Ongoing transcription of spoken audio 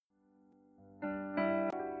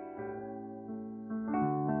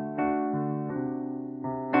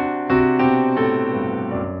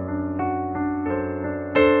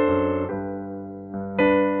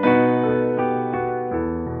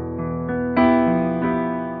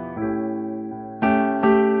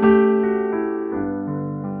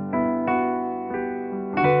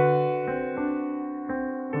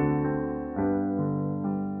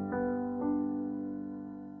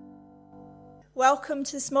welcome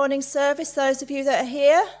to this morning's service. Those of you that are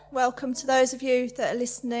here, welcome to those of you that are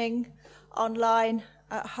listening online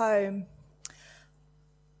at home.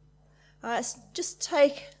 Let's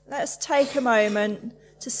take a moment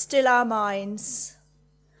to still our minds,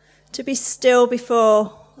 to be still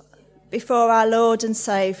before our Lord and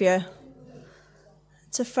Saviour,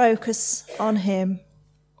 to focus on him.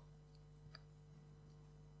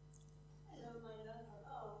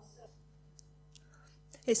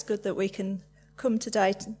 It's good that we can come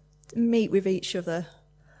today to meet with each other.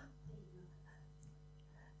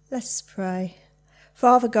 Let us pray.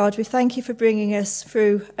 Father God, we thank you for bringing us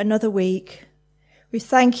through another week. We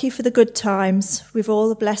thank you for the good times with all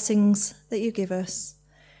the blessings that you give us.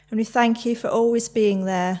 And we thank you for always being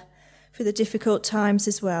there for the difficult times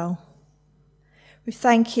as well. We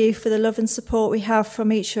thank you for the love and support we have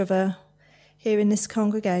from each other here in this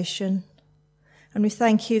congregation. And we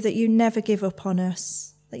thank you that you never give up on us,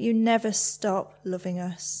 that you never stop loving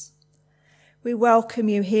us. We welcome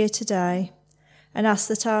you here today and ask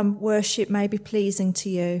that our worship may be pleasing to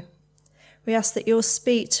you. We ask that you'll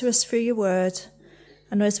speak to us through your word,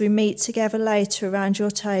 and as we meet together later around your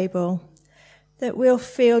table, that we'll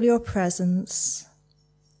feel your presence.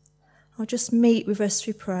 Oh, just meet with us,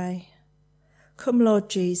 we pray. Come, Lord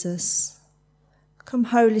Jesus. Come,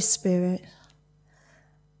 Holy Spirit,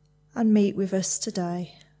 and meet with us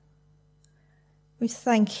today. We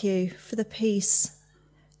thank you for the peace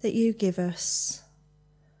that you give us.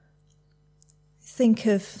 Think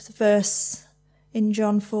of the verse in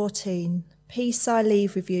John 14. Peace I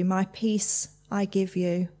leave with you, my peace I give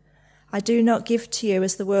you. I do not give to you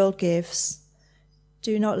as the world gives.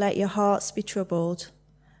 Do not let your hearts be troubled,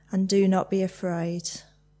 and do not be afraid.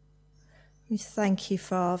 We thank you,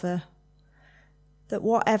 Father, that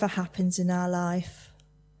whatever happens in our life,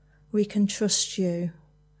 we can trust you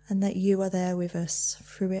and that you are there with us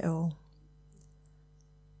through it all.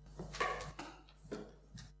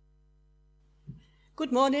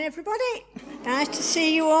 Good morning, everybody. Nice to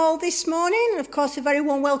see you all this morning. And of course, a very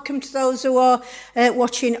warm welcome to those who are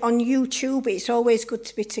watching on YouTube. It's always good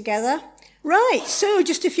to be together. Right, so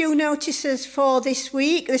just a few notices for this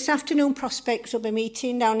week. This afternoon, Prospects will be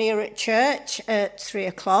meeting down here at church at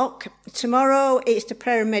 3:00. Tomorrow, it's the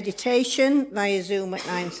prayer and meditation via Zoom at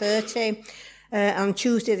 9:30. On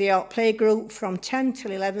Tuesday, the art playgroup from 10 till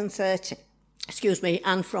 11:30.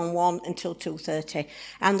 And from 1 until 2:30.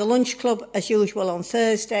 And the lunch club, as usual, on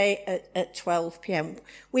Thursday at 12 p.m.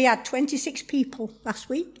 We had 26 people last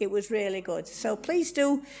week. It was really good. So please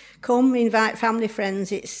do come, invite family,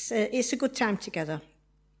 friends. It's a good time together.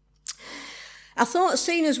 I thought,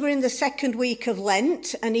 seeing as we're in the second week of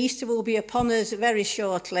Lent and Easter will be upon us very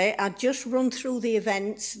shortly, I'd just run through the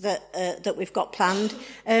events that we've got planned.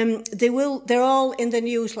 They're all in the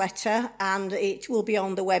newsletter and it will be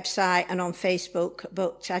on the website and on Facebook,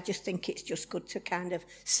 but I just think it's just good to kind of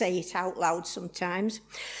say it out loud sometimes.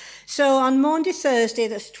 So on Monday, Thursday,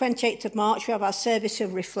 that's 28th of March, we have our service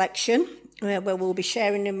of reflection, where we'll be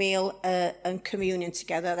sharing a meal and communion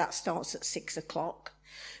together. That starts at 6:00.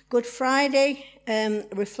 Good Friday,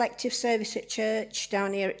 reflective service at church,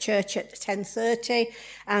 down here at church at 10:30,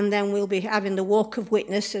 and then we'll be having the walk of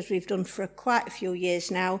witness, as we've done for quite a few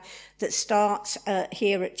years now, that starts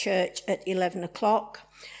here at church at 11:00.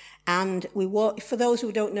 And we walk, for those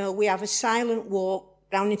who don't know, we have a silent walk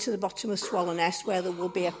down into the bottom of Swallownest where there will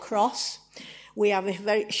be a cross. We have a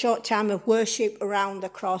very short time of worship around the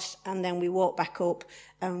cross, and then we walk back up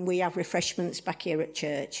and we have refreshments back here at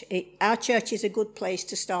church. Our church is a good place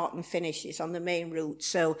to start and finish. It's on the main route.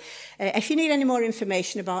 So if you need any more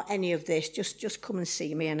information about any of this, just come and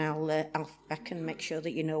see me and I can make sure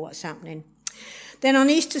that you know what's happening. Then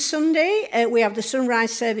on Easter Sunday, we have the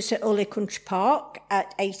sunrise service at Oley Country Park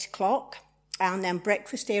at 8:00, and then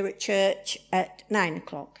breakfast here at church at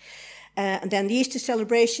 9:00. And then the Easter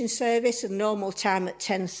celebration service at normal time at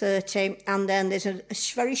 10:30, and then there's a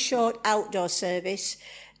very short outdoor service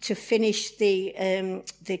to finish the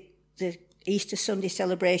Easter Sunday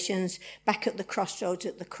celebrations back at the crossroads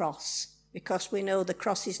at the cross, because we know the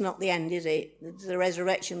cross is not the end, is it? It's the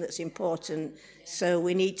resurrection that's important, so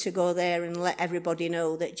we need to go there and let everybody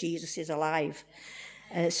know that Jesus is alive.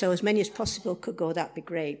 So as many as possible could go, that'd be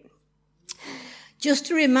great.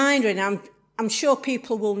 Just a reminder, and I'm sure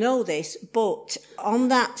people will know this, but on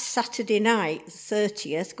that Saturday night, the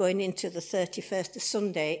 30th, going into the 31st of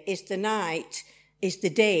Sunday, is the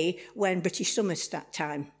day when British Summer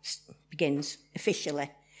time begins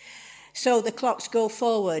officially. So the clocks go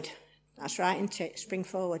forward. That's right, isn't it? Spring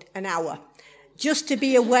forward an hour. Just to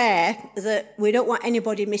be aware that we don't want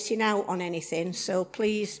anybody missing out on anything. So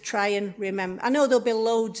please try and remember. I know there'll be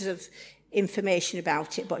loads of information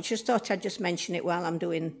about it, but I just thought I'd just mention it while I'm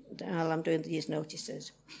doing these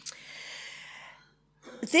notices.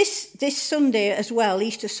 This Sunday as well,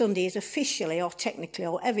 Easter Sunday, is officially, or technically,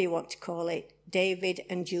 or whatever you want to call it, David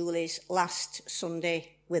and Julie's last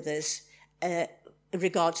Sunday with us,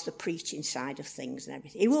 regards the preaching side of things and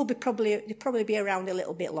everything. He will be probably be around a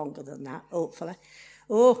little bit longer than that, hopefully.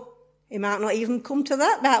 Oh, he might not even come to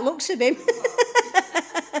that looks of him.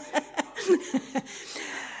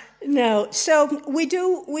 No, so we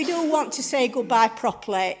do want to say goodbye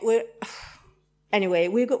properly. We're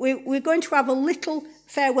going to have a little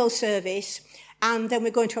farewell service, and then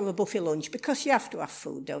we're going to have a buffet lunch, because you have to have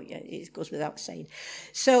food, don't you? It goes without saying.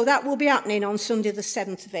 So that will be happening on Sunday the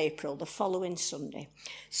 7th of April, the following Sunday.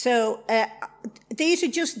 So these are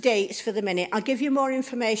just dates for the minute. I'll give you more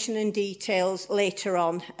information and details later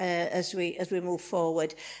on as we move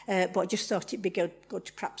forward. But I just thought it'd be good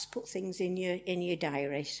to perhaps put things in your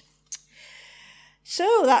diaries.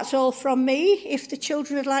 So that's all from me. If the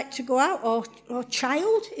children would like to go out, or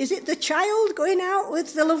child, is it the child going out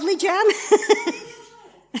with the lovely Jan?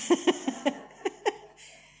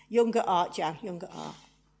 Younger Art, Jan, younger Art.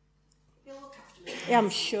 He'll look after me. Yeah,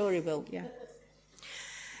 I'm sure he will, yeah.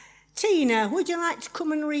 Tina, would you like to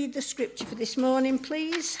come and read the scripture for this morning,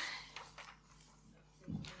 please?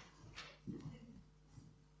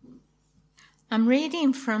 I'm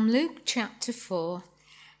reading from Luke chapter 4.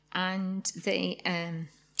 And the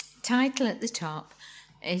title at the top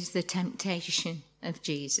is The Temptation of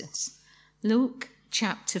Jesus. Luke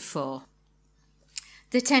chapter 4.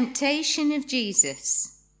 The Temptation of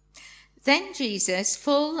Jesus. Then Jesus,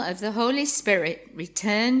 full of the Holy Spirit,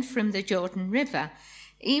 returned from the Jordan River.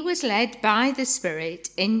 He was led by the Spirit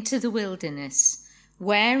into the wilderness,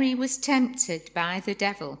 where he was tempted by the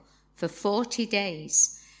devil for 40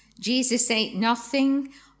 days. Jesus ate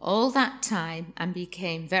nothing all that time and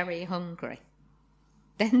became very hungry.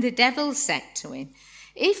 Then the devil said to him,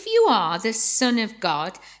 "If you are the Son of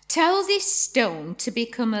God, tell this stone to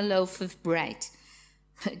become a loaf of bread."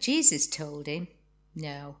 But Jesus told him,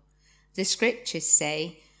 "No, the scriptures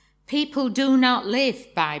say, people do not live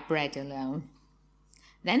by bread alone."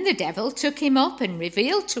 Then the devil took him up and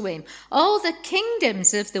revealed to him all the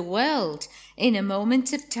kingdoms of the world in a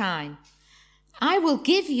moment of time. "I will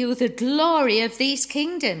give you the glory of these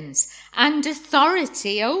kingdoms and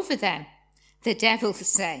authority over them," the devil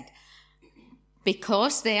said,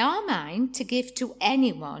 "because they are mine to give to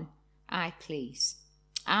anyone I please.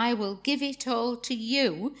 I will give it all to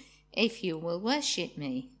you if you will worship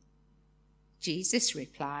me." Jesus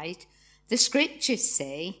replied, "The scriptures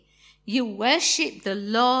say, you worship the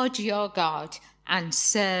Lord your God and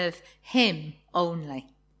serve him only."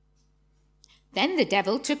 Then the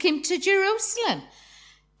devil took him to Jerusalem,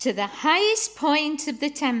 to the highest point of the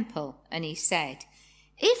temple, and he said,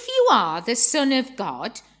 "If you are the Son of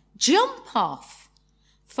God, jump off.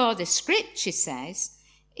 For the scripture says,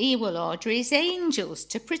 he will order his angels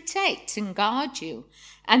to protect and guard you,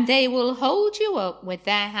 and they will hold you up with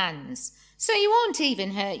their hands, so you won't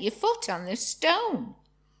even hurt your foot on the stone."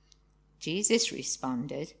 Jesus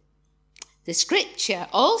responded, "The scripture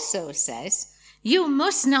also says, you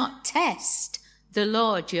must not test the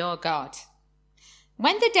Lord your God."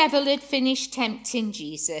 When the devil had finished tempting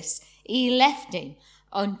Jesus, he left him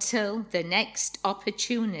until the next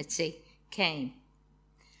opportunity came.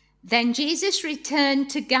 Then Jesus returned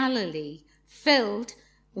to Galilee, filled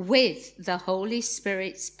with the Holy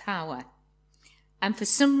Spirit's power. And for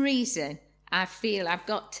some reason, I feel I've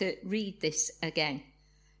got to read this again.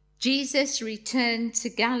 Jesus returned to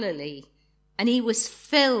Galilee, and he was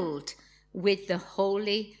filled with the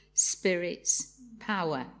Holy Spirit's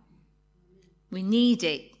power. We need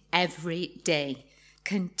it every day,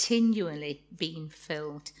 continually being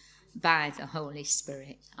filled by the Holy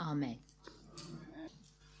Spirit. Amen.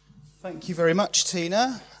 Thank you very much,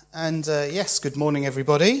 Tina. And yes, good morning,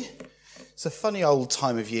 everybody. It's a funny old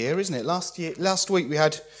time of year, isn't it? Last week we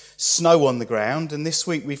had snow on the ground, and this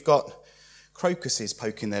week we've got crocuses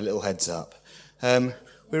poking their little heads up. We're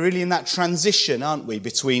really in that transition, aren't we,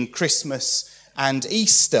 between Christmas and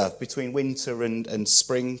Easter, between winter and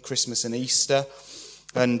spring, Christmas and Easter.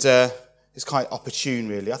 And it's quite opportune,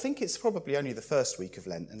 really. I think it's probably only the first week of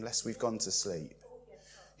Lent, unless we've gone to sleep.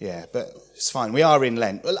 Yeah, but it's fine. We are in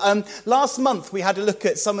Lent. Well, last month we had a look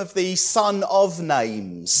at some of the Son of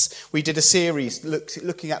names. We did a series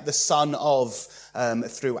looking at the Son of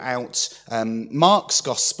throughout Mark's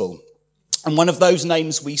Gospel. And one of those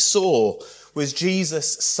names we saw was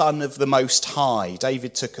Jesus, Son of the Most High.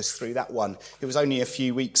 David took us through that one. It was only a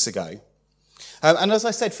few weeks ago. And as I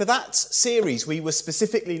said, for that series, we were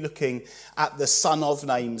specifically looking at the Son of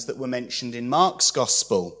names that were mentioned in Mark's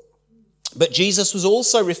Gospel. But Jesus was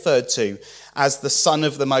also referred to as the Son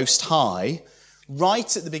of the Most High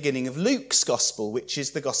right at the beginning of Luke's Gospel, which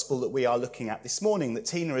is the Gospel that we are looking at this morning, that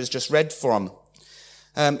Tina has just read from.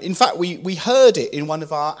 In fact, we heard it in one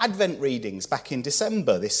of our Advent readings back in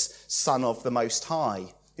December, this Son of the Most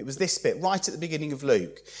High. It was this bit right at the beginning of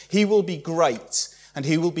Luke. He will be great, and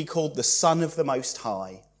he will be called the Son of the Most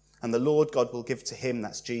High. And the Lord God will give to him,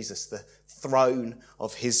 that's Jesus, the throne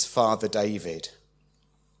of his father David.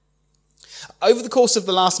 Over the course of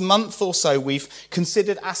the last month or so, we've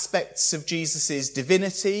considered aspects of Jesus'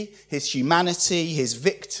 divinity, his humanity, his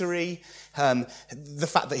victory, the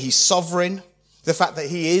fact that he's sovereign, the fact that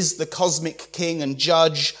he is the cosmic king and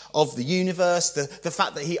judge of the universe, the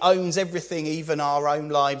fact that he owns everything, even our own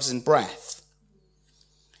lives and breath.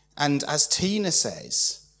 And as Tina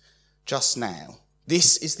says just now,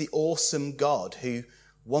 this is the awesome God who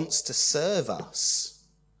wants to serve us,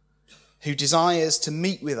 who desires to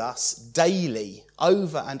meet with us daily,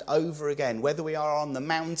 over and over again, whether we are on the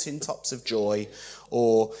mountaintops of joy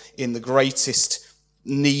or in the greatest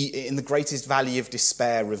valley of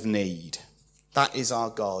despair of need. That is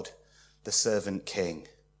our God, the servant king.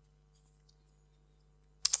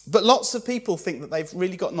 But lots of people think that they've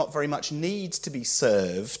really got not very much need to be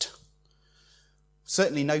served.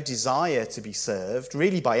 Certainly no desire to be served,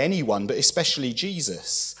 really by anyone, but especially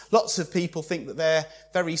Jesus. Lots of people think that they're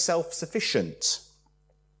very self-sufficient.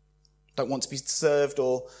 Don't want to be served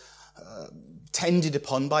or tended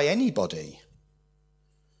upon by anybody.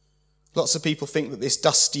 Lots of people think that this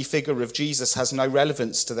dusty figure of Jesus has no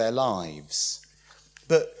relevance to their lives.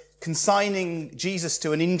 But consigning Jesus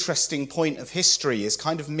to an interesting point of history is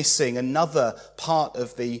kind of missing another part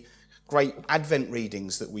of the great Advent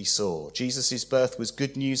readings that we saw. Jesus' birth was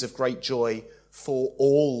good news of great joy for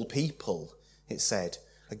all people, it said,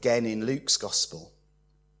 again in Luke's Gospel.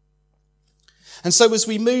 And so as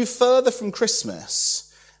we move further from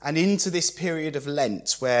Christmas and into this period of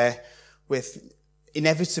Lent, where we're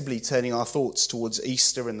inevitably turning our thoughts towards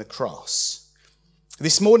Easter and the cross,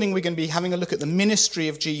 this morning we're going to be having a look at the ministry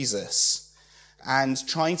of Jesus and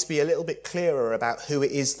trying to be a little bit clearer about who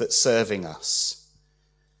it is that's serving us.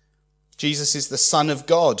 Jesus is the Son of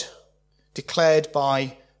God, declared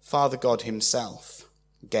by Father God himself.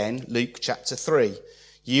 Again, Luke chapter 3.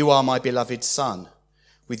 You are my beloved Son.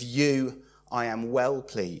 With you I am well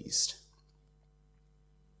pleased.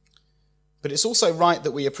 But it's also right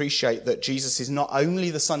that we appreciate that Jesus is not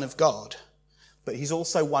only the Son of God, but he's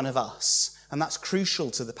also one of us. And that's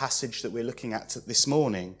crucial to the passage that we're looking at this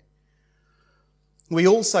morning. We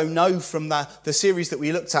also know from the series that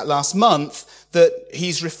we looked at last month that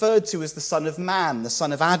he's referred to as the Son of Man, the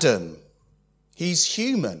Son of Adam. He's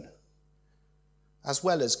human as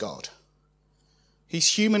well as God. He's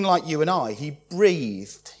human like you and I. He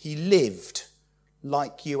breathed, he lived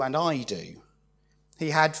like you and I do.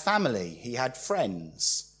 He had family, he had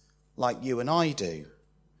friends like you and I do.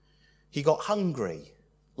 He got hungry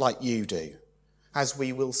like you do, as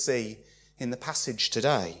we will see in the passage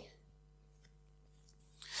today.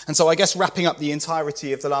 And so I guess wrapping up the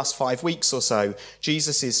entirety of the last 5 weeks or so,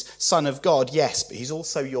 Jesus is Son of God, yes, but he's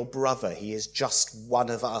also your brother. He is just one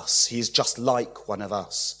of us. He is just like one of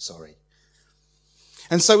us,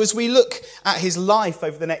 And so as we look at his life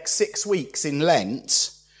over the next 6 weeks in Lent,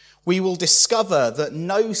 we will discover that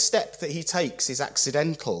no step that he takes is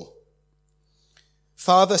accidental.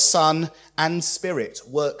 Father, Son, and Spirit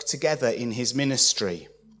work together in his ministry.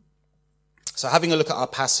 So having a look at our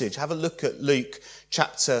passage, have a look at Luke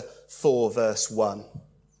chapter 4, verse 1.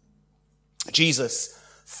 Jesus,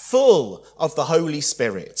 full of the Holy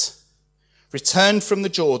Spirit, returned from the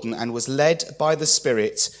Jordan and was led by the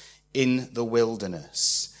Spirit in the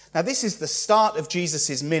wilderness. Now this is the start of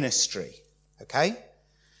Jesus' ministry, okay?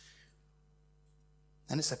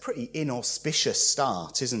 And it's a pretty inauspicious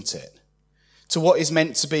start, isn't it? To what is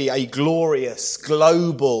meant to be a glorious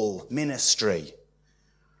global ministry.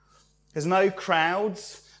 There's no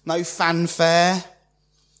crowds, no fanfare,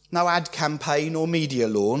 no ad campaign or media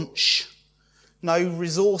launch, no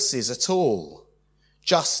resources at all.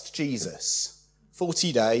 Just Jesus,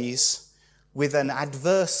 40 days with an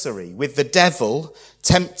adversary, with the devil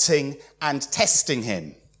tempting and testing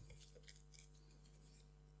him.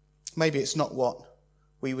 Maybe it's not what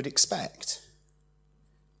we would expect.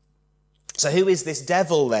 So who is this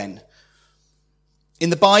devil then? In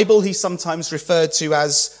the Bible, he's sometimes referred to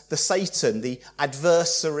as the Satan, the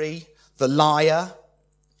adversary, the liar.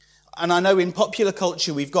 And I know in popular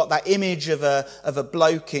culture we've got that image of a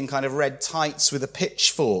bloke in kind of red tights with a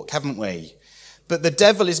pitchfork, haven't we? But the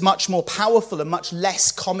devil is much more powerful and much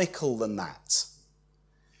less comical than that.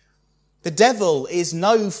 The devil is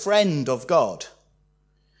no friend of God.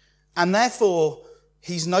 And therefore,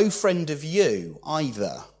 he's no friend of you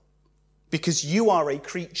either, because you are a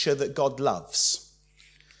creature that God loves.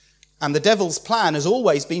 And the devil's plan has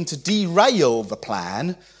always been to derail the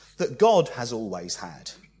plan that God has always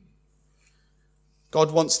had.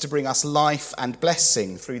 God wants to bring us life and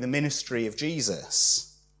blessing through the ministry of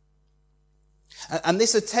Jesus. And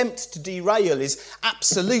this attempt to derail is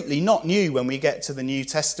absolutely not new when we get to the New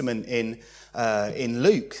Testament in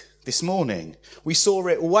Luke this morning. We saw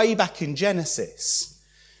it way back in Genesis,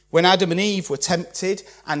 when Adam and Eve were tempted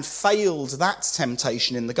and failed that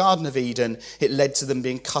temptation in the Garden of Eden. It led to them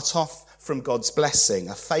being cut off from God's blessing,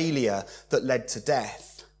 a failure that led to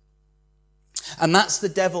death. And that's the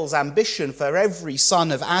devil's ambition for every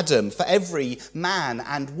son of Adam, for every man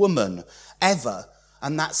and woman ever.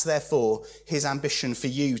 And that's therefore his ambition for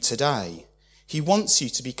you today. He wants you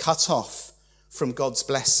to be cut off from God's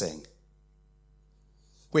blessing.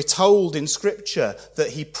 We're told in Scripture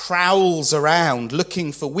that he prowls around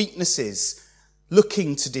looking for weaknesses,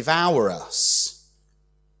 looking to devour us.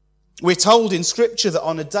 We're told in Scripture that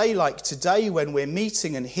on a day like today, when we're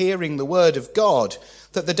meeting and hearing the word of God,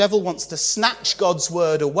 that the devil wants to snatch God's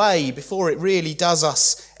word away before it really does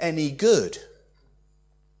us any good.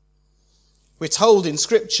 We're told in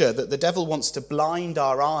Scripture that the devil wants to blind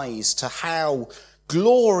our eyes to how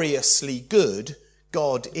gloriously good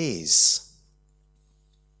God is.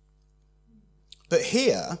 But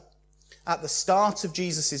here, at the start of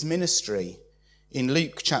Jesus' ministry in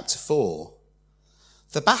Luke chapter 4,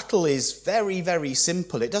 the battle is very, very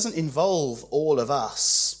simple. It doesn't involve all of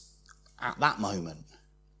us at that moment.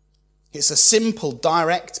 It's a simple,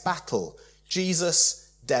 direct battle.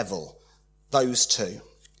 Jesus, devil, those two.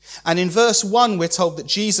 And in verse 1, we're told that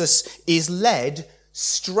Jesus is led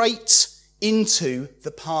straight into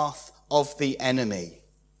the path of the enemy.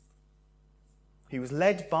 He was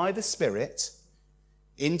led by the Spirit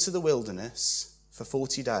into the wilderness for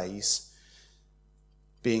 40 days,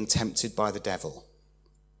 being tempted by the devil.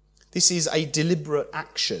 This is a deliberate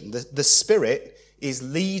action. The Spirit is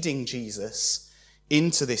leading Jesus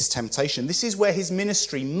into this temptation. This is where his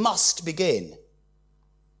ministry must begin.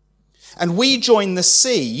 And we join the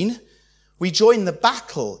scene, we join the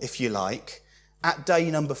battle, if you like, at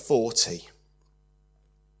day number 40.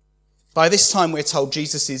 By this time, we're told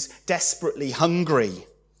Jesus is desperately hungry.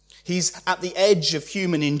 He's at the edge of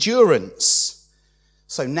human endurance.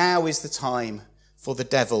 So now is the time for the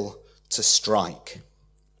devil to strike.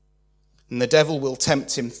 And the devil will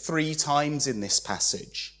tempt him 3 times in this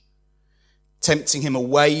passage, tempting him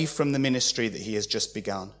away from the ministry that he has just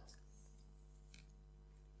begun.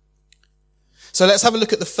 So let's have a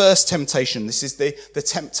look at the first temptation. This is the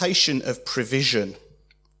temptation of provision.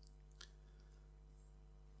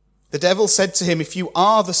 The devil said to him, "If you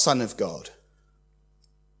are the Son of God,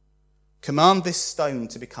 command this stone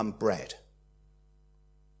to become bread."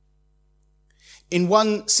 In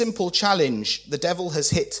one simple challenge, the devil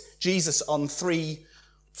has hit Jesus on 3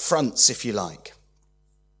 fronts, if you like.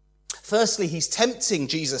 Firstly, he's tempting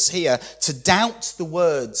Jesus here to doubt the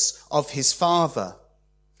words of his Father.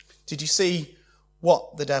 Did you see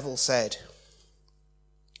what the devil said?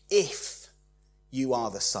 If you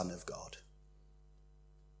are the Son of God.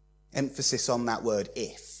 Emphasis on that word,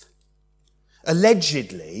 if.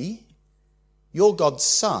 Allegedly, you're God's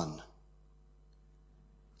son.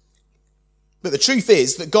 But the truth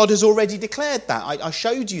is that God has already declared that. I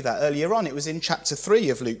showed you that earlier on. It was in chapter 3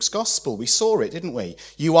 of Luke's Gospel. We saw it, didn't we?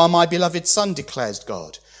 "You are my beloved son," declares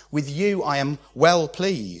God. "With you I am well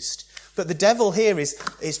pleased." But the devil here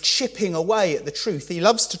is chipping away at the truth. He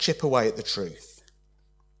loves to chip away at the truth.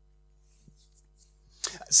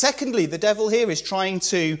 Secondly, the devil here is trying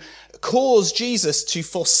to cause Jesus to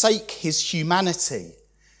forsake his humanity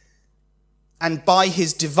and by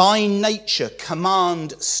his divine nature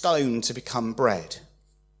command stone to become bread.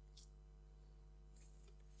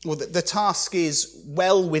 Well, the task is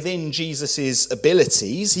well within Jesus'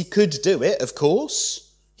 abilities. He could do it, of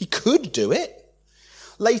course. He could do it.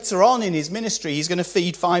 Later on in his ministry, he's going to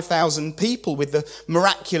feed 5,000 people with the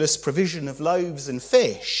miraculous provision of loaves and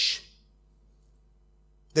fish.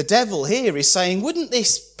 The devil here is saying, wouldn't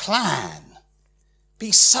this plan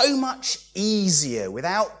be so much easier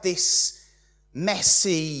without this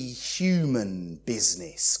messy human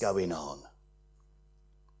business going on?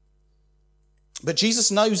 But Jesus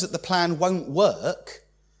knows that the plan won't work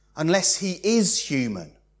unless he is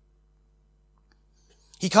human.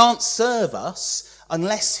 He can't serve us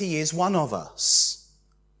unless he is one of us.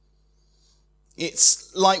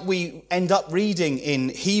 It's like we end up reading in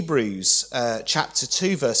Hebrews chapter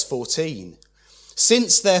 2, verse 14.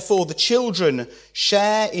 "Since therefore the children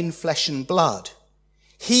share in flesh and blood,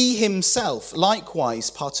 he himself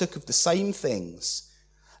likewise partook of the same things,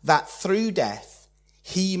 that through death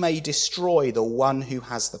he may destroy the one who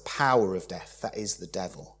has the power of death, that is, the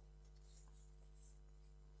devil.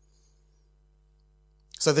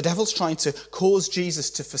 So the devil's trying to cause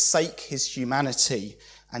Jesus to forsake his humanity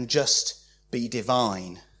and just be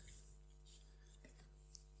divine.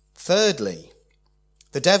 Thirdly,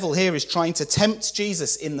 the devil here is trying to tempt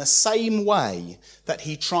Jesus in the same way that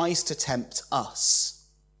he tries to tempt us.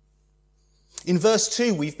 In verse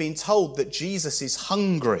 2, we've been told that Jesus is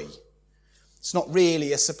hungry. It's not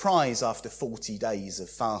really a surprise after 40 days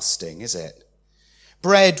of fasting, is it?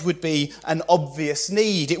 Bread would be an obvious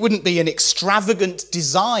need. It wouldn't be an extravagant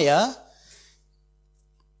desire.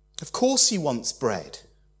 Of course he wants bread.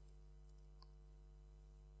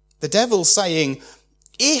 The devil's saying,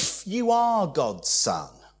 if you are God's son,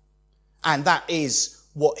 and that is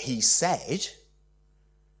what he said,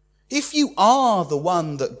 if you are the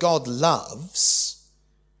one that God loves,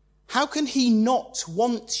 how can he not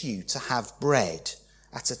want you to have bread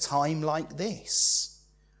at a time like this?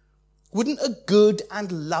 Wouldn't a good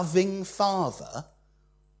and loving father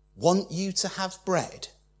want you to have bread?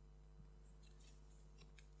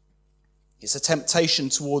 It's a temptation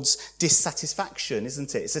towards dissatisfaction,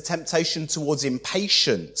 isn't it? It's a temptation towards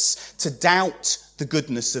impatience, to doubt the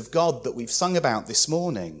goodness of God that we've sung about this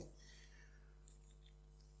morning.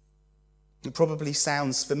 It probably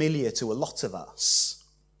sounds familiar to a lot of us.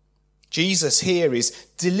 Jesus here is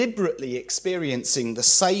deliberately experiencing the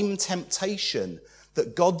same temptation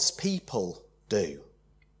that God's people do.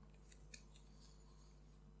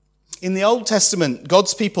 In the Old Testament,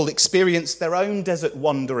 God's people experienced their own desert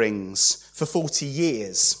wanderings for 40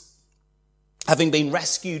 years. Having been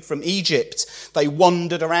rescued from Egypt, they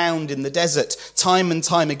wandered around in the desert. Time and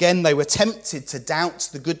time again, they were tempted to doubt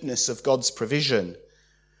the goodness of God's provision.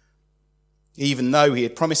 Even though he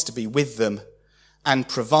had promised to be with them and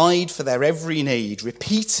provide for their every need,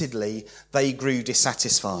 repeatedly they grew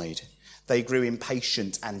dissatisfied. They grew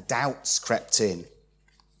impatient and doubts crept in.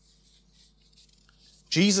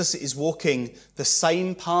 Jesus is walking the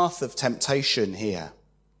same path of temptation here.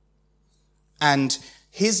 And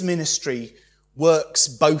his ministry works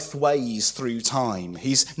both ways through time.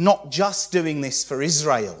 He's not just doing this for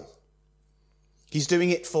Israel. He's doing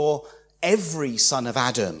it for every son of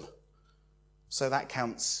Adam. So that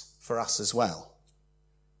counts for us as well.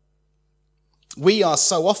 We are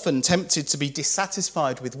so often tempted to be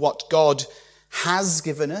dissatisfied with what God has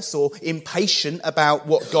given us, or impatient about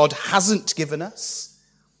what God hasn't given us.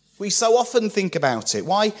 We so often think about it.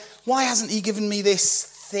 Why hasn't he given me this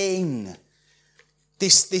thing?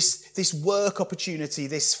 This work opportunity,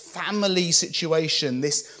 this family situation,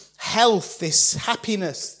 this health, this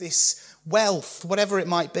happiness, this wealth, whatever it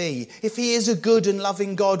might be. If he is a good and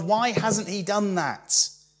loving God, why hasn't he done that?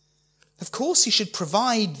 Of course he should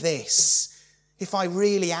provide this. If I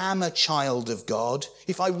really am a child of God,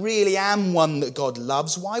 if I really am one that God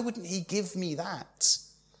loves, why wouldn't he give me that?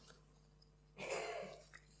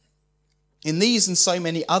 In these and so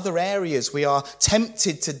many other areas, we are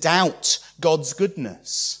tempted to doubt God's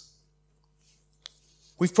goodness.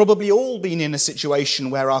 We've probably all been in a situation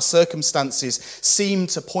where our circumstances seem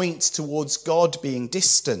to point towards God being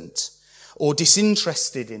distant or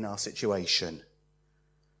disinterested in our situation.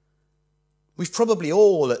 We've probably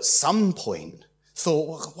all at some point thought,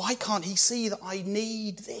 well, why can't he see that I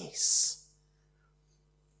need this?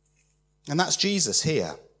 And that's Jesus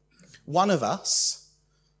here. One of us,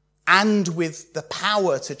 and with the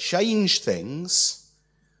power to change things,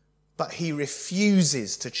 but he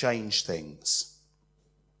refuses to change things.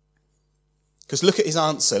 Because look at his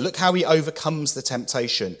answer. Look how he overcomes the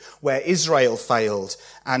temptation, where Israel failed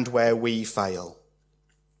and where we fail.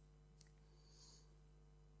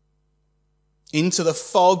 Into the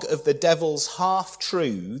fog of the devil's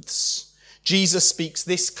half-truths, Jesus speaks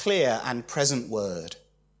this clear and present word.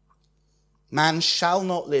 Man shall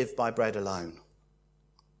not live by bread alone.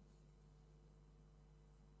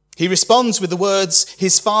 He responds with the words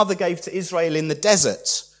his father gave to Israel in the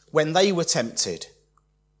desert when they were tempted.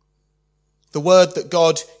 The word that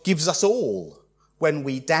God gives us all when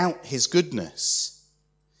we doubt his goodness.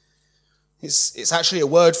 It's actually a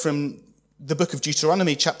word from the book of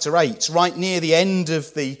Deuteronomy chapter 8, right near the end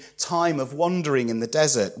of the time of wandering in the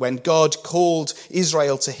desert, when God called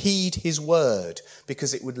Israel to heed his word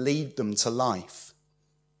because it would lead them to life.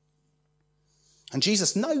 And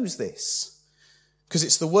Jesus knows this because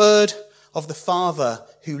it's the word of the Father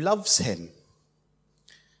who loves him.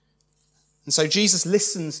 And so Jesus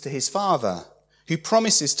listens to his Father, who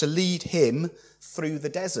promises to lead him through the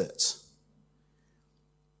desert.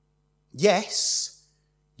 Yes,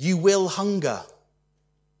 you will hunger.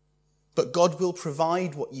 but God will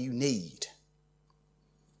provide what you need.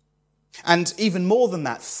 And even more than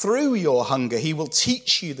that, through your hunger, he will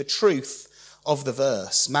teach you the truth of the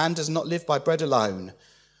verse. Man does not live by bread alone,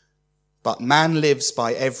 but man lives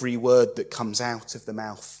by every word that comes out of the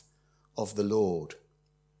mouth of the Lord.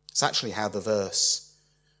 It's actually how the verse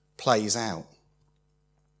plays out.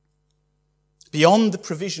 Beyond the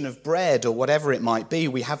provision of bread or whatever it might be,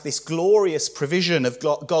 we have this glorious provision of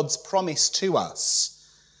God's promise to us.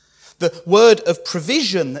 The word of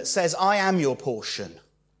provision that says, I am your portion.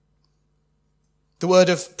 The word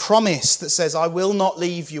of promise that says, I will not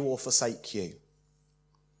leave you or forsake you.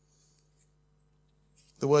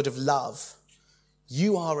 The word of love,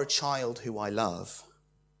 you are a child who I love.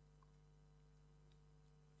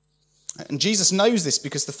 And Jesus knows this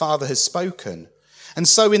because the Father has spoken. And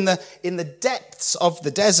so in the depths of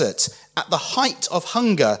the desert, at the height of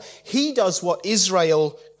hunger, he does what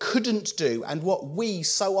Israel couldn't do and what we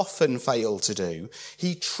so often fail to do.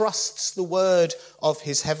 He trusts the word of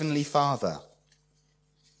his heavenly Father.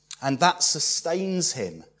 And that sustains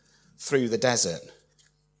him through the desert.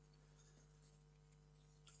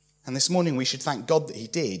 And this morning we should thank God that he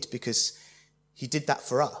did, because he did that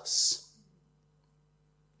for us.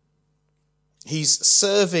 He's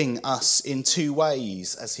serving us in two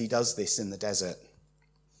ways as he does this in the desert.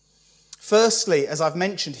 Firstly, as I've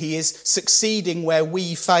mentioned, he is succeeding where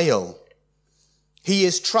we fail. He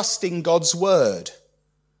is trusting God's word.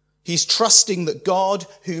 He's trusting that God,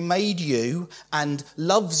 who made you and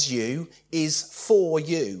loves you, is for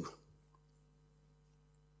you.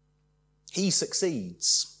 He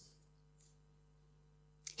succeeds.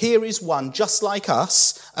 Here is one, just like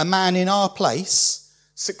us, a man in our place,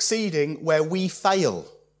 succeeding where we fail.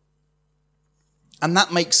 And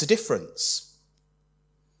that makes a difference.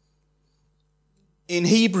 In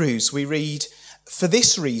Hebrews we read, for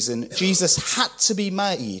this reason Jesus had to be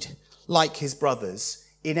made like his brothers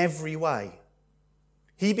in every way.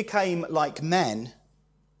 He became like men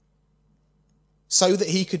so that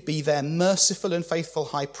he could be their merciful and faithful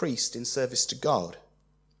high priest in service to God.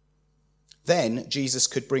 Then Jesus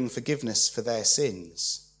could bring forgiveness for their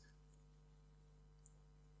sins.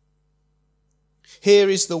 Here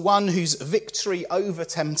is the one whose victory over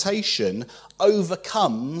temptation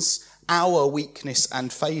overcomes our weakness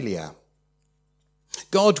and failure.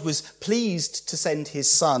 God was pleased to send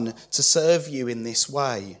his Son to serve you in this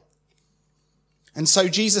way. And so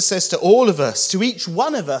Jesus says to all of us, to each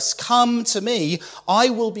one of us, come to me, I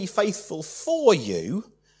will be faithful for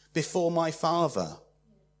you before my Father.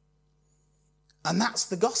 And that's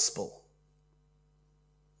the gospel.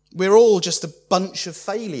 We're all just a bunch of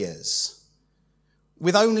failures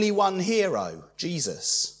with only one hero,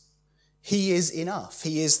 Jesus. He is enough.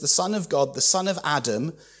 He is the Son of God, the son of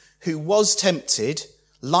Adam, who was tempted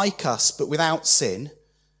like us but without sin,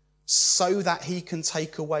 so that he can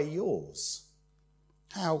take away yours.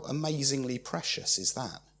 How amazingly precious is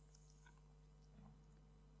that?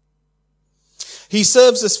 He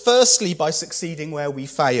serves us firstly by succeeding where we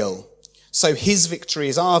fail. So his victory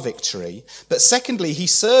is our victory. But secondly, he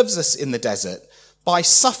serves us in the desert by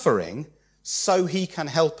suffering so he can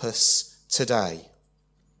help us today.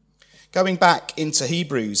 Going back into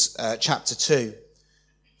Hebrews chapter 2.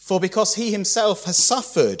 For because he himself has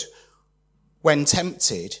suffered when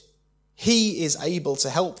tempted, he is able to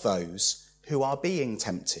help those who are being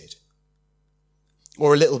tempted.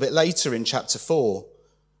 Or a little bit later in chapter 4.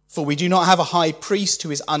 For we do not have a high priest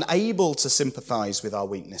who is unable to sympathize with our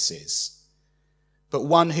weaknesses, but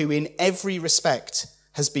one who in every respect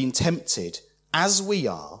has been tempted as we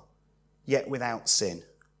are, yet without sin.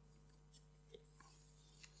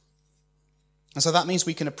 And so that means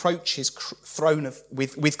we can approach his throne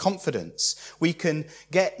with confidence. We can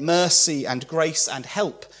get mercy and grace and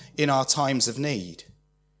help in our times of need.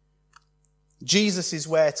 Jesus is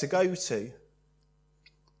where to go to.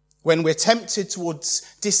 When we're tempted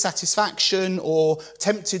towards dissatisfaction or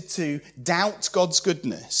tempted to doubt God's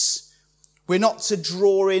goodness, we're not to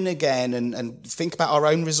draw in again and think about our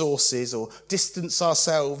own resources or distance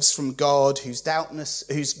ourselves from God, whose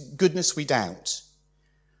goodness we doubt.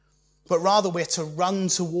 But rather we're to run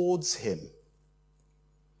towards him.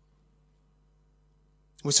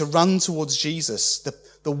 We're to run towards Jesus,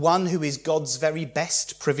 the one who is God's very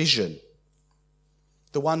best provision,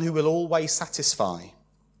 the one who will always satisfy.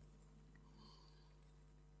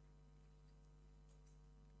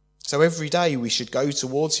 So every day we should go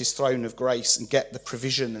towards his throne of grace and get the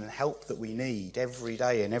provision and help that we need every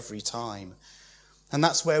day and every time. And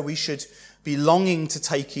that's where we should be longing to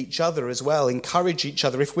take each other as well, encourage each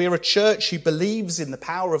other. If we're a church who believes in the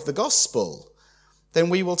power of the gospel, then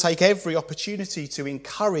we will take every opportunity to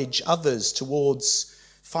encourage others towards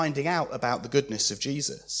finding out about the goodness of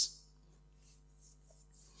Jesus.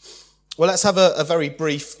 Well, let's have a very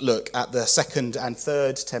brief look at the second and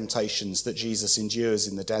third temptations that Jesus endures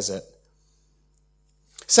in the desert.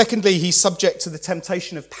 Secondly, he's subject to the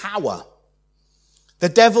temptation of power. The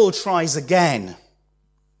devil tries again.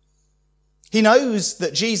 He knows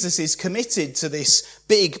that Jesus is committed to this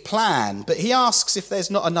big plan, but he asks if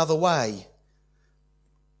there's not another way.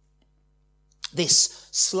 This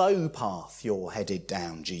slow path you're headed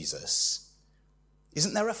down, Jesus,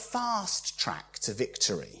 isn't there a fast track to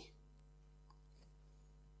victory?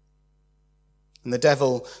 And the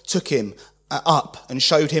devil took him up and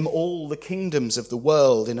showed him all the kingdoms of the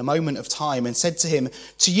world in a moment of time and said to him,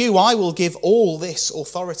 "To you I will give all this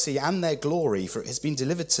authority and their glory, for it has been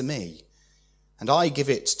delivered to me, and I give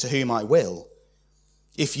it to whom I will.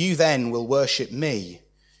 If you then will worship me,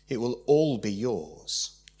 it will all be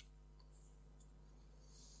yours."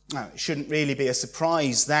 Now, it shouldn't really be a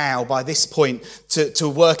surprise now by this point to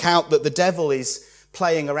work out that the devil is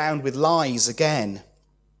playing around with lies again.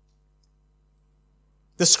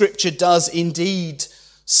 The scripture does indeed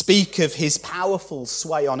speak of his powerful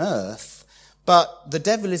sway on earth, but the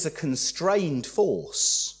devil is a constrained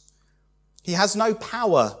force. He has no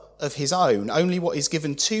power of his own, only what is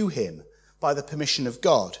given to him by the permission of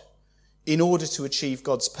God in order to achieve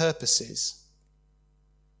God's purposes.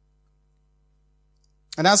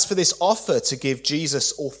 And as for this offer to give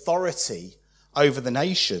Jesus authority over the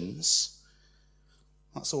nations,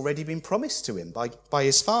 that's already been promised to him by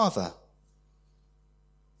his Father.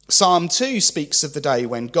 Psalm 2 speaks of the day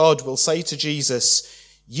when God will say to Jesus,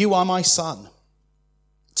 "You are my son.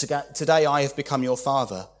 Today I have become your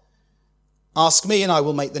father. Ask me and I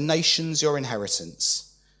will make the nations your inheritance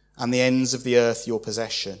and the ends of the earth your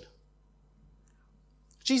possession."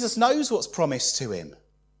 Jesus knows what's promised to him.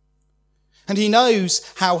 And he knows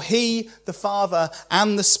how he, the Father,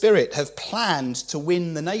 and the Spirit have planned to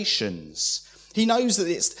win the nations. He knows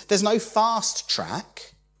that there's no fast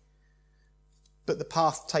track, but the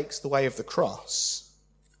path takes the way of the cross.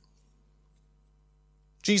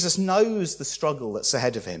 Jesus knows the struggle that's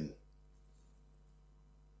ahead of him.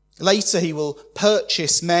 Later he will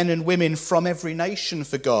purchase men and women from every nation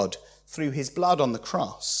for God through his blood on the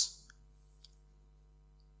cross.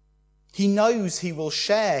 He knows he will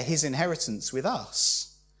share his inheritance with us.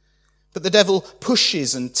 But the devil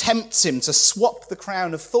pushes and tempts him to swap the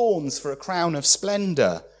crown of thorns for a crown of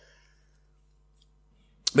splendour.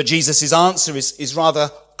 But Jesus' answer is rather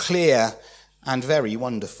clear and very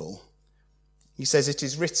wonderful. He says, "It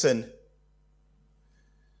is written,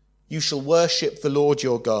 you shall worship the Lord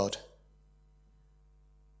your God,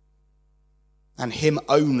 and him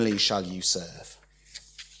only shall you serve."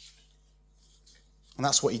 And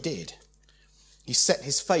that's what he did. He set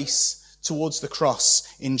his face towards the cross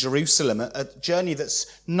in Jerusalem, a journey that's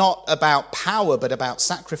not about power but about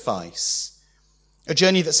sacrifice, a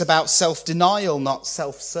journey that's about self-denial, not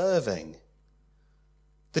self-serving,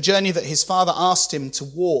 the journey that his Father asked him to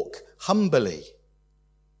walk humbly.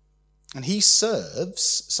 And he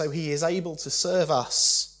serves so he is able to serve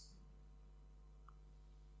us.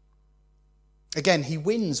 Again, he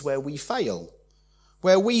wins where we fail,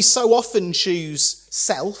 where we so often choose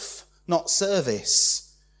self, not service,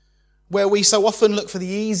 where we so often look for the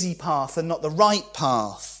easy path and not the right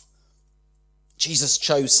path. Jesus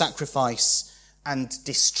chose sacrifice and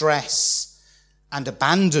distress and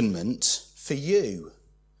abandonment for you.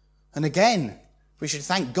 And again, we should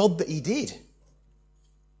thank God that he did.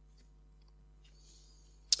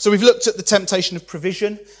 So we've looked at the temptation of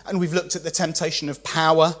provision and we've looked at the temptation of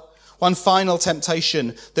power. One final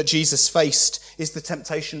temptation that Jesus faced is the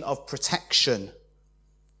temptation of protection.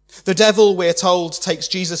 The devil, we're told, takes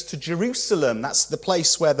Jesus to Jerusalem. That's the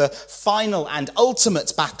place where the final and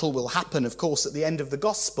ultimate battle will happen, of course, at the end of the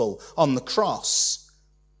gospel on the cross.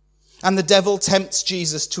 And the devil tempts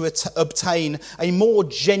Jesus to obtain a more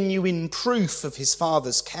genuine proof of his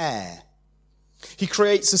Father's care. He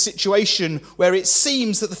creates a situation where it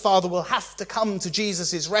seems that the Father will have to come to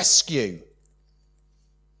Jesus' rescue.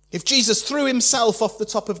 If Jesus threw himself off the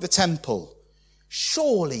top of the temple,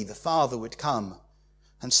 surely the Father would come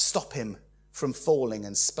and stop him from falling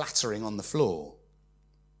and splattering on the floor.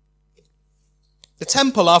 The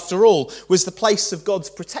temple, after all, was the place of God's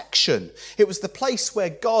protection. It was the place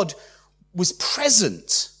where God was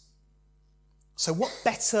present. So what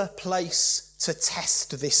better place to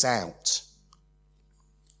test this out?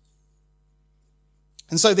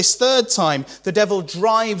 And so this third time, the devil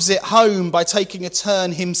drives it home by taking a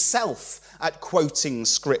turn himself at quoting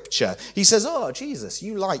scripture. He says, "Oh, Jesus,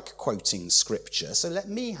 you like quoting scripture, so let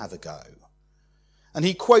me have a go." And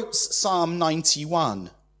he quotes Psalm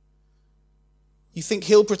 91. You think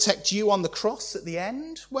he'll protect you on the cross at the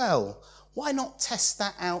end? Well, why not test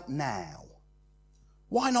that out now?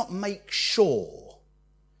 Why not make sure?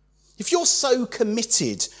 If you're so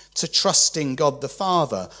committed to trusting God the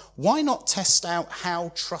Father, why not test out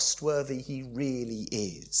how trustworthy he really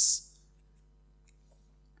is?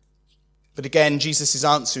 But again, Jesus'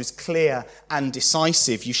 answer is clear and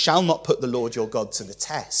decisive. You shall not put the Lord your God to the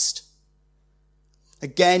test.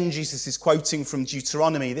 Again, Jesus is quoting from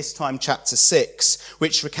Deuteronomy, this time chapter 6,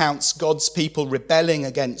 which recounts God's people rebelling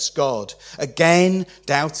against God, again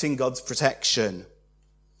doubting God's protection.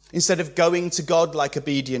 Instead of going to God like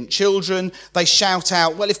obedient children, they shout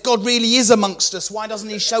out, well, if God really is amongst us, why doesn't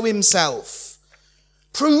he show himself?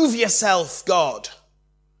 Prove yourself, God.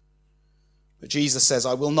 But Jesus says,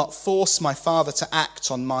 I will not force my Father to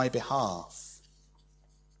act on my behalf.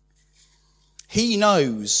 He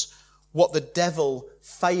knows what the devil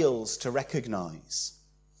fails to recognize.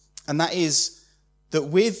 And that is that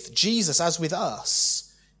with Jesus, as with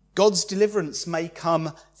us, God's deliverance may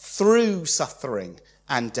come through suffering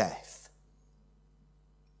and death.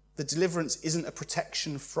 The deliverance isn't a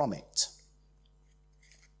protection from it.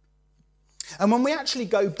 And when we actually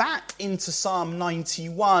go back into Psalm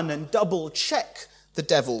 91 and double check the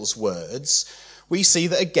devil's words, we see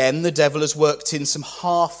that again the devil has worked in some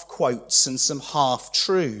half quotes and some half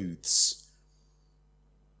truths.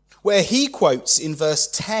 Where he quotes in verse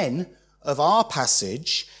 10 of our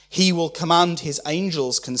passage, he will command his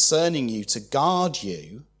angels concerning you to guard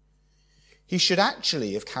you, he should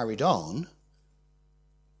actually have carried on,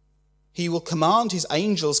 he will command his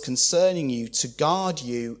angels concerning you to guard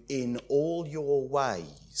you in all your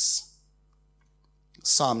ways.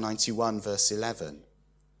 Psalm 91 verse 11.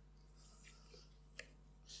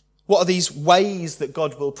 What are these ways that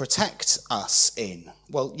God will protect us in?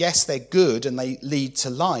 Well, yes, they're good and they lead to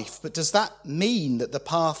life, but does that mean that the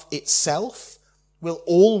path itself will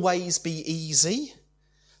always be easy?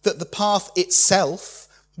 That the path itself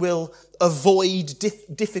will avoid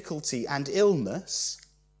difficulty and illness?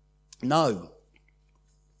 No.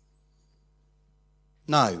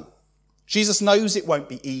 No. Jesus knows it won't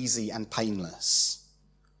be easy and painless.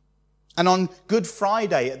 And on Good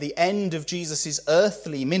Friday, at the end of Jesus'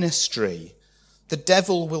 earthly ministry, the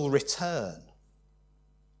devil will return.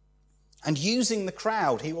 And using the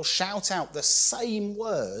crowd, he will shout out the same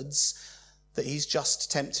words that he's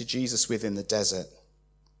just tempted Jesus with in the desert.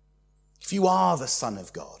 If you are the Son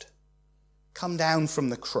of God, come down from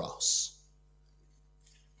the cross.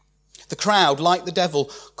 The crowd, like the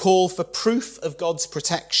devil, call for proof of God's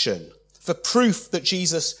protection, for proof that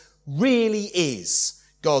Jesus really is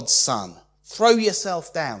God's Son. Throw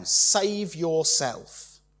yourself down, save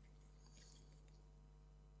yourself.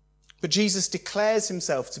 But Jesus declares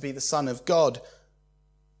himself to be the Son of God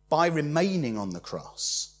by remaining on the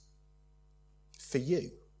cross for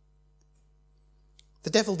you. The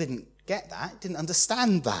devil didn't get that, didn't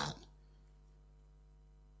understand that.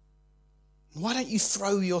 Why don't you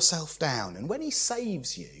throw yourself down? And when he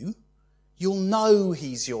saves you, you'll know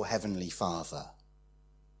he's your heavenly Father.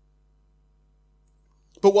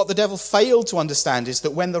 But what the devil failed to understand is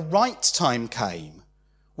that when the right time came,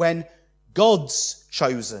 when God's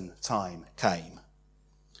chosen time came,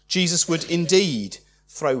 Jesus would indeed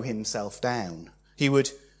throw himself down. He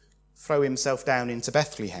would throw himself down into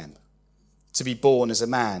Bethlehem to be born as a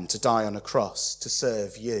man, to die on a cross, to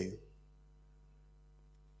serve you.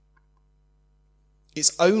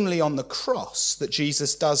 It's only on the cross that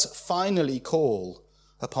Jesus does finally call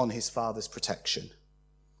upon his Father's protection.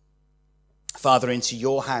 Father, into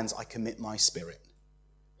your hands I commit my spirit.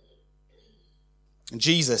 And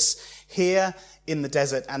Jesus, here in the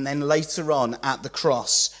desert and then later on at the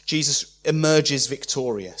cross, Jesus emerges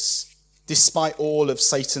victorious, despite all of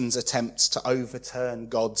Satan's attempts to overturn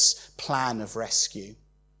God's plan of rescue.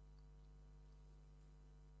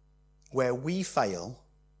 Where we fail,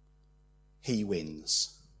 he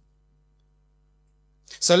wins.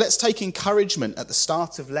 So let's take encouragement at the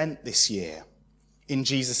start of Lent this year in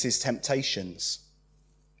Jesus' temptations.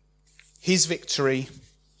 His victory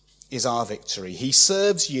is our victory. He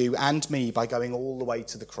serves you and me by going all the way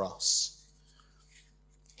to the cross.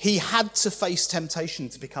 He had to face temptation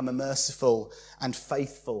to become a merciful and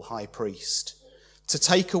faithful high priest, to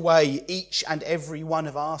take away each and every one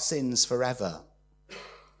of our sins forever.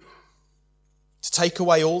 To take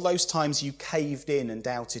away all those times you caved in and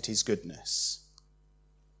doubted his goodness.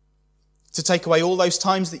 To take away all those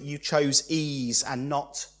times that you chose ease and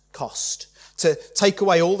not cost. To take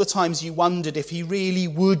away all the times you wondered if he really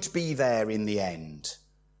would be there in the end.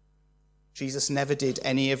 Jesus never did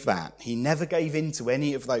any of that. He never gave in to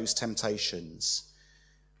any of those temptations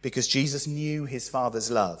because Jesus knew his Father's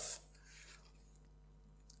love.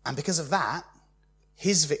 And because of that,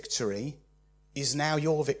 his victory is now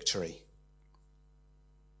your victory.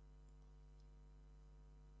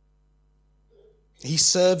 He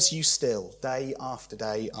serves you still, day after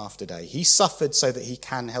day after day. He suffered so that he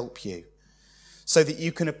can help you, so that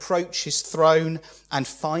you can approach his throne and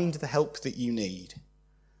find the help that you need.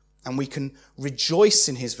 And we can rejoice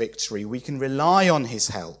in his victory. We can rely on his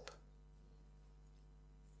help.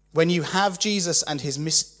 When you have Jesus and his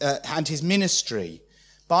ministry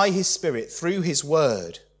by his Spirit through his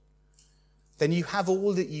word, then you have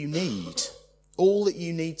all that you need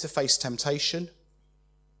to face temptation,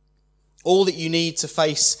 all that you need to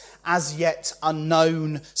face as yet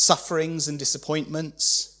unknown sufferings and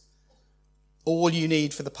disappointments, all you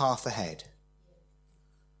need for the path ahead.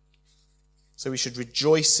 So we should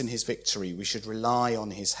rejoice in his victory. We should rely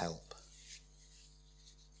on his help.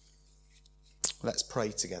 Let's pray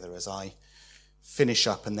together as I finish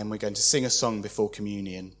up, and then we're going to sing a song before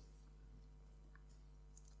communion.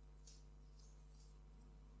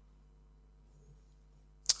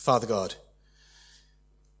 Father God,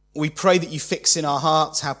 we pray that you fix in our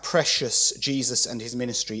hearts how precious Jesus and his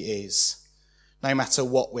ministry is, no matter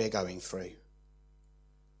what we're going through.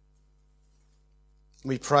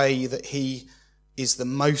 We pray that he is the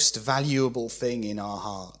most valuable thing in our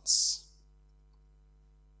hearts.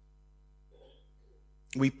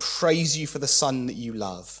 We praise you for the Son that you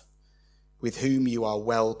love, with whom you are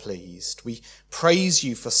well pleased. We praise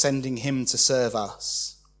you for sending him to serve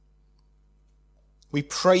us. We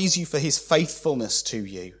praise you for his faithfulness to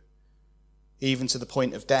you, even to the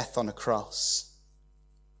point of death on a cross.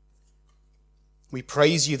 We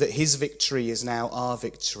praise you that his victory is now our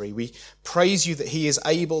victory. We praise you that he is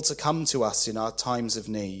able to come to us in our times of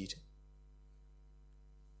need.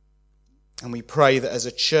 And we pray that as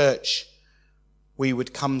a church, we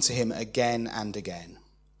would come to him again and again.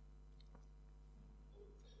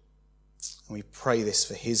 And we pray this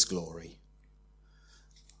for his glory.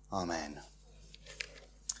 Amen.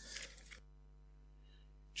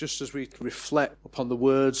 Just as we reflect upon the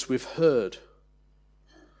words we've heard,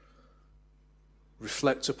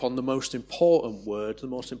 reflect upon the most important word, the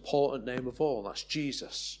most important name of all, that's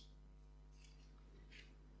Jesus.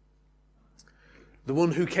 The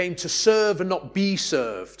one who came to serve and not be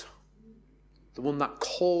served. The one that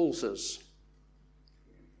calls us.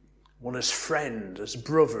 One as friend, as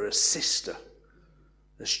brother, as sister,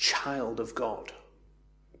 as child of God.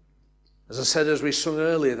 As I said, as we sung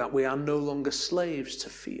earlier, that we are no longer slaves to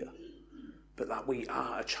fear, but that we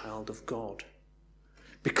are a child of God.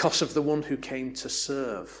 Because of the one who came to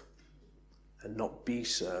serve and not be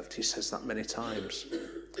served. He says that many times.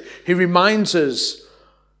 He reminds us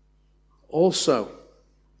also,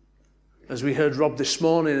 as we heard Rob this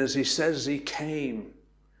morning, as he says he came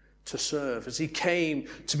to serve, as he came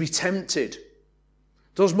to be tempted.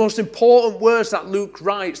 Those most important words that Luke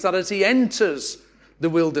writes, that as he enters the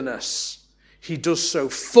wilderness, he does so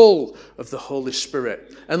full of the Holy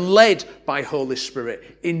Spirit and led by Holy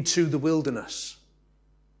Spirit into the wilderness.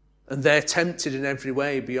 And they're tempted in every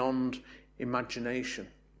way beyond imagination.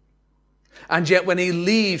 And yet when he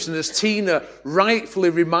leaves, and as Tina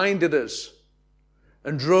rightfully reminded us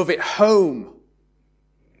and drove it home,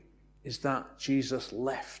 is that Jesus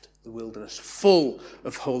left the wilderness full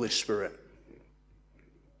of Holy Spirit.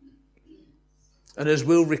 And as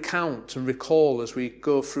we'll recount and recall as we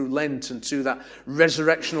go through Lent and to that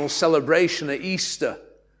resurrectional celebration at Easter,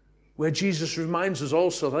 where Jesus reminds us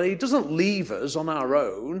also that he doesn't leave us on our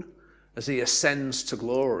own as he ascends to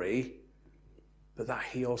glory, but that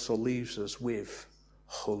he also leaves us with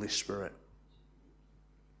Holy Spirit.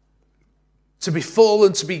 To be full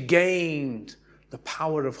and to be gained, the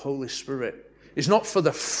power of Holy Spirit is not for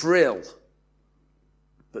the frill,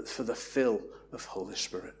 but for the fill of Holy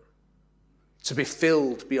Spirit. To be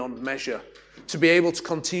filled beyond measure, to be able to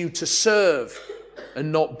continue to serve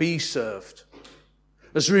and not be served.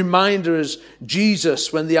 As a reminder, as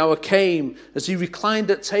Jesus, when the hour came, as he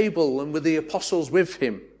reclined at table and with the apostles with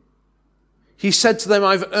him, he said to them,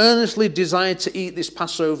 I've earnestly desired to eat this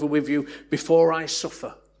Passover with you before I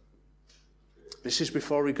suffer. This is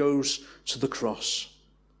before he goes to the cross.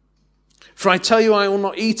 For I tell you, I will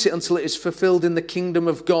not eat it until it is fulfilled in the kingdom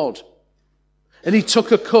of God. And he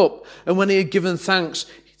took a cup, and when he had given thanks,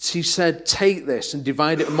 he said, take this and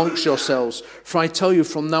divide it amongst yourselves. For I tell you,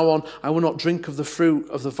 from now on, I will not drink of the fruit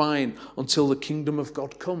of the vine until the kingdom of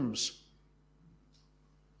God comes.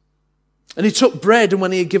 And he took bread, and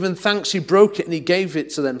when he had given thanks, he broke it and he gave it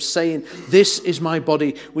to them, saying, this is my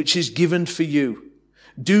body, which is given for you.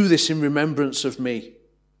 Do this in remembrance of me.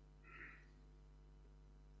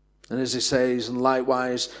 And as he says, and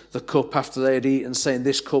likewise the cup after they had eaten, saying,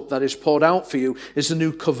 this cup that is poured out for you is the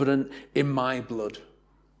new covenant in my blood.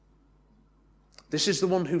 This is the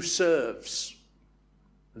one who serves.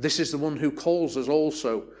 This is the one who calls us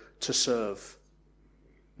also to serve.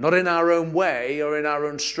 Not in our own way or in our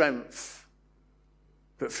own strength,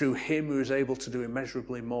 but through him who is able to do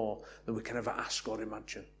immeasurably more than we can ever ask or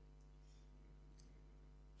imagine.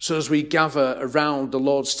 So as we gather around the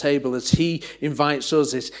Lord's table, as he invites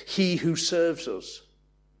us, it's he who serves us.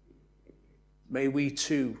 May we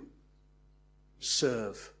too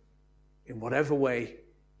serve in whatever way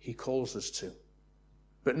he calls us to.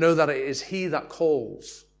 But know that it is he that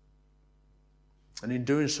calls. And in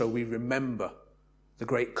doing so, we remember the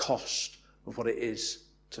great cost of what it is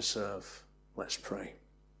to serve. Let's pray.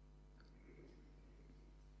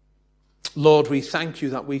 Lord, we thank you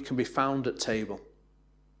that we can be found at table.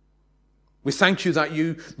 We thank you that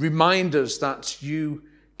you remind us that you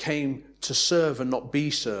came to serve and not be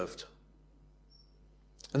served.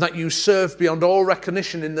 And that you served beyond all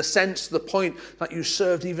recognition, in the sense, to the point that you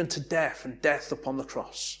served even to death, and death upon the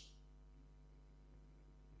cross.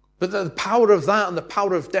 But the power of that and the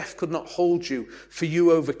power of death could not hold you, for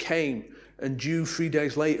you overcame, and you 3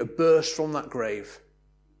 days later burst from that grave,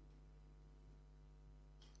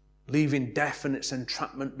 leaving death and its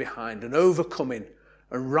entrapment behind, and overcoming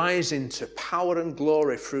and rising to power and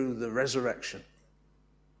glory through the resurrection.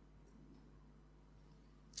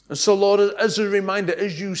 And so, Lord, as a reminder,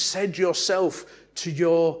 as you said yourself to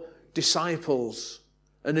your disciples,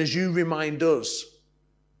 and as you remind us,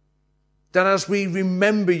 that as we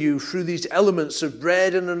remember you through these elements of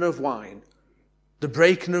bread and of wine, the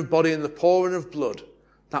breaking of body and the pouring of blood,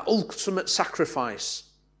 that ultimate sacrifice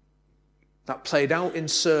that played out in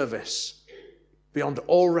service beyond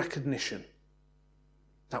all recognition,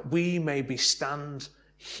 that we may be stand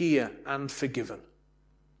here and forgiven.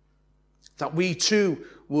 That we too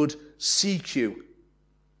would seek you,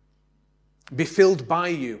 be filled by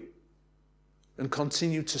you, and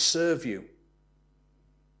continue to serve you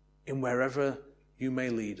in wherever you may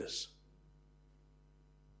lead us.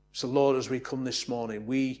 So Lord, as we come this morning,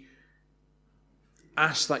 we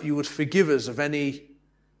ask that you would forgive us of any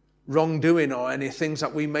wrongdoing or any things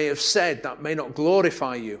that we may have said that may not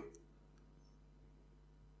glorify you.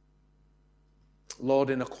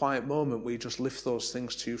 Lord, in a quiet moment, we just lift those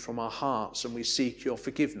things to you from our hearts, and we seek your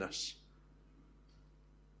forgiveness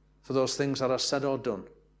for those things that are said or done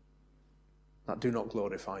that do not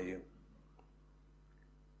glorify you.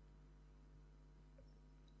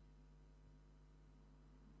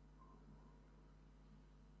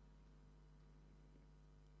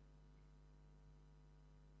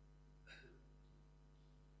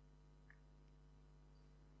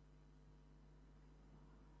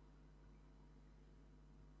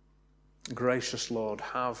 Gracious Lord,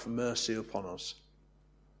 have mercy upon us.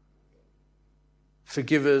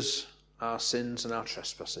 Forgive us our sins and our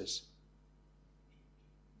trespasses.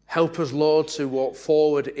 Help us, Lord, to walk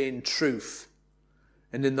forward in truth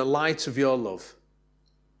and in the light of your love.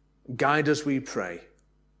 Guide us, we pray,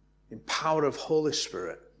 in power of Holy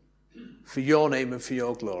Spirit, for your name and for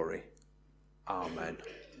your glory. Amen.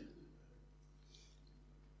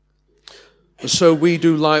 And so we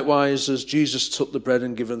do likewise, as Jesus took the bread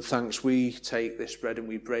and given thanks, we take this bread and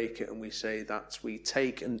we break it and we say that we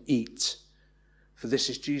take and eat. For this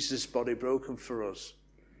is Jesus' body broken for us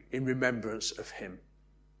in remembrance of him.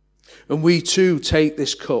 And we too take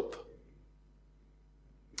this cup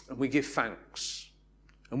and we give thanks.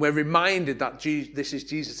 And we're reminded that this is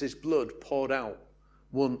Jesus' blood poured out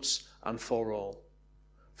once and for all.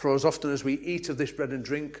 For as often as we eat of this bread and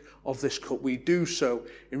drink of this cup, we do so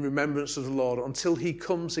in remembrance of the Lord until he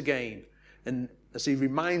comes again. And as he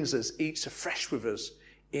reminds us, eats afresh with us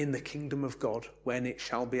in the kingdom of God, when it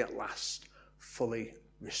shall be at last fully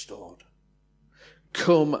restored.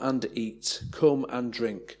 Come and eat, come and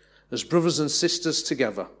drink, as brothers and sisters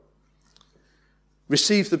together.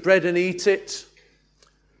 Receive the bread and eat it.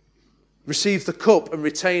 Receive the cup and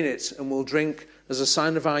retain it, and we'll drink as a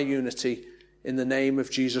sign of our unity in the name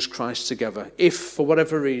of Jesus Christ together. If, for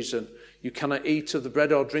whatever reason, you cannot eat of the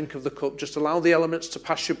bread or drink of the cup, just allow the elements to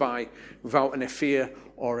pass you by without any fear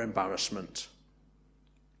or embarrassment.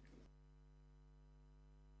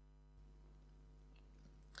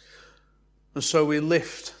 And so we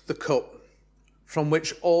lift the cup from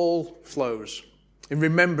which all flows in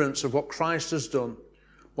remembrance of what Christ has done,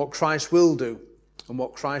 what Christ will do, and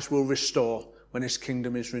what Christ will restore when his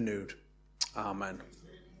kingdom is renewed. Amen.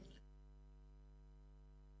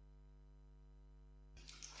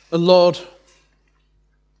 And Lord,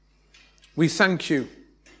 we thank you.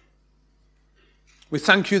 We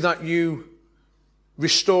thank you that you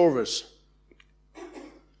restorers.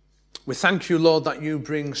 We thank you, Lord, that you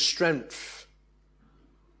bring strength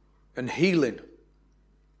and healing.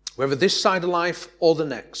 Whether this side of life or the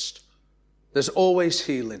next, there's always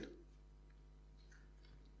healing.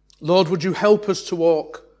 Lord, would you help us to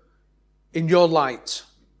walk in your light,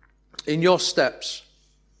 in your steps,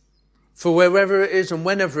 for wherever it is and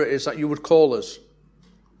whenever it is that you would call us.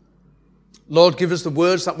 Lord, give us the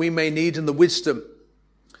words that we may need and the wisdom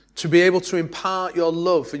to be able to impart your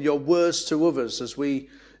love and your words to others as we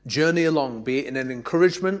journey along, be it in an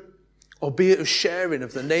encouragement or be it a sharing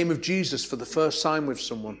of the name of Jesus for the first time with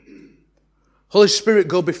someone. Holy Spirit,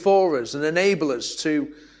 go before us and enable us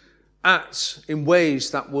to act in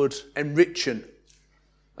ways that would enrich and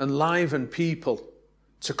enliven people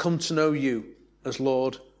to come to know you as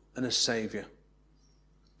Lord and as Saviour.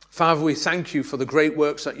 Father, we thank you for the great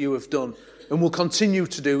works that you have done and will continue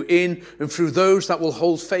to do in and through those that will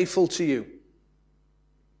hold faithful to you.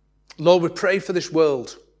 Lord, we pray for this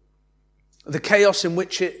world, the chaos in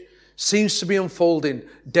which it seems to be unfolding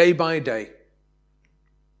day by day.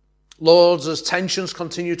 Lord, as tensions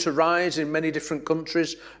continue to rise in many different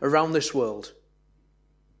countries around this world,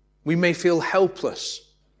 we may feel helpless,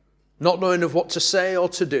 not knowing of what to say or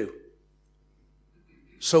to do.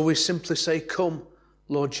 So we simply say, come,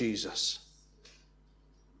 Lord Jesus.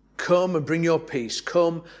 Come and bring your peace.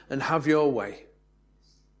 Come and have your way.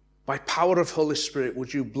 By power of Holy Spirit,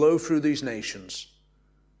 would you blow through these nations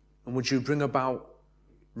and would you bring about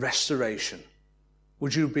restoration?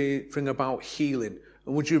 Would you bring about healing?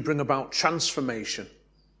 And would you bring about transformation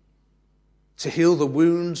to heal the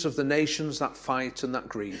wounds of the nations that fight and that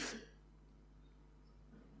grieve?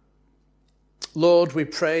 Lord, we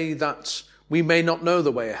pray that we may not know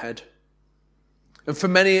the way ahead. And for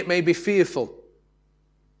many it may be fearful.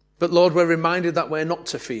 But Lord, we're reminded that we're not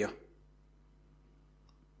to fear.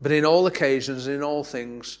 But in all occasions, in all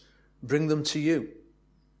things, bring them to you.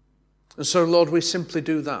 And so, Lord, we simply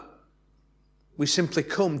do that. We simply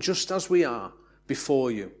come just as we are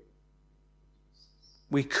before you.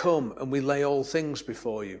 We come and we lay all things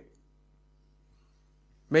before you.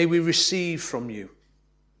 May we receive from you.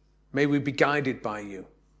 May we be guided by you.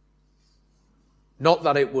 Not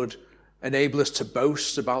that it would enable us to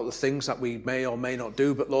boast about the things that we may or may not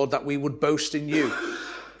do, but Lord, that we would boast in you,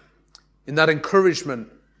 in that encouragement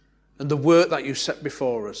and the work that you set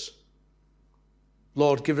before us.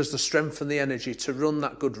 Lord, give us the strength and the energy to run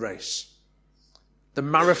that good race. The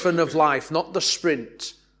marathon of life, not the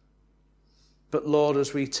sprint. But Lord,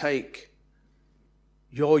 as we take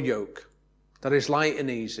your yoke that is light and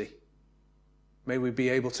easy, may we be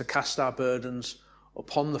able to cast our burdens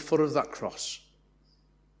upon the foot of that cross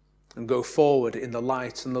and go forward in the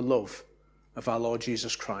light and the love of our Lord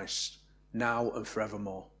Jesus Christ, now and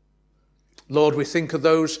forevermore. Lord, we think of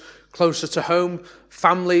those closer to home,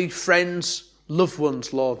 family, friends, loved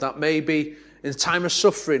ones, Lord, that may be in a time of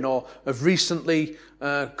suffering or have recently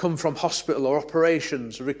come from hospital or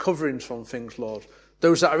operations, recovering from things, Lord.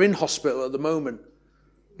 Those that are in hospital at the moment,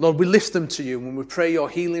 Lord, we lift them to you and we pray your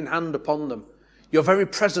healing hand upon them. Your very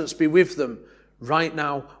presence be with them right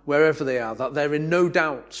now, wherever they are, that they're in no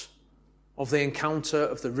doubt of the encounter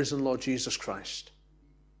of the risen Lord Jesus Christ.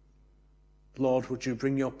 Lord, would you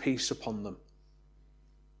bring your peace upon them?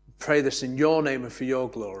 Pray this in your name and for your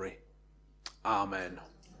glory. Amen.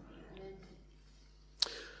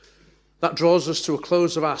 That draws us to a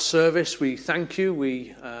close of our service. We thank you.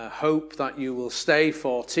 We hope that you will stay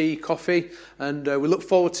for tea, coffee, and we look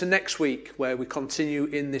forward to next week where we continue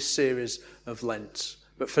in this series of Lent.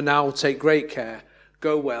 But for now, take great care.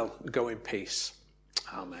 Go well and go in peace.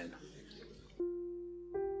 Amen.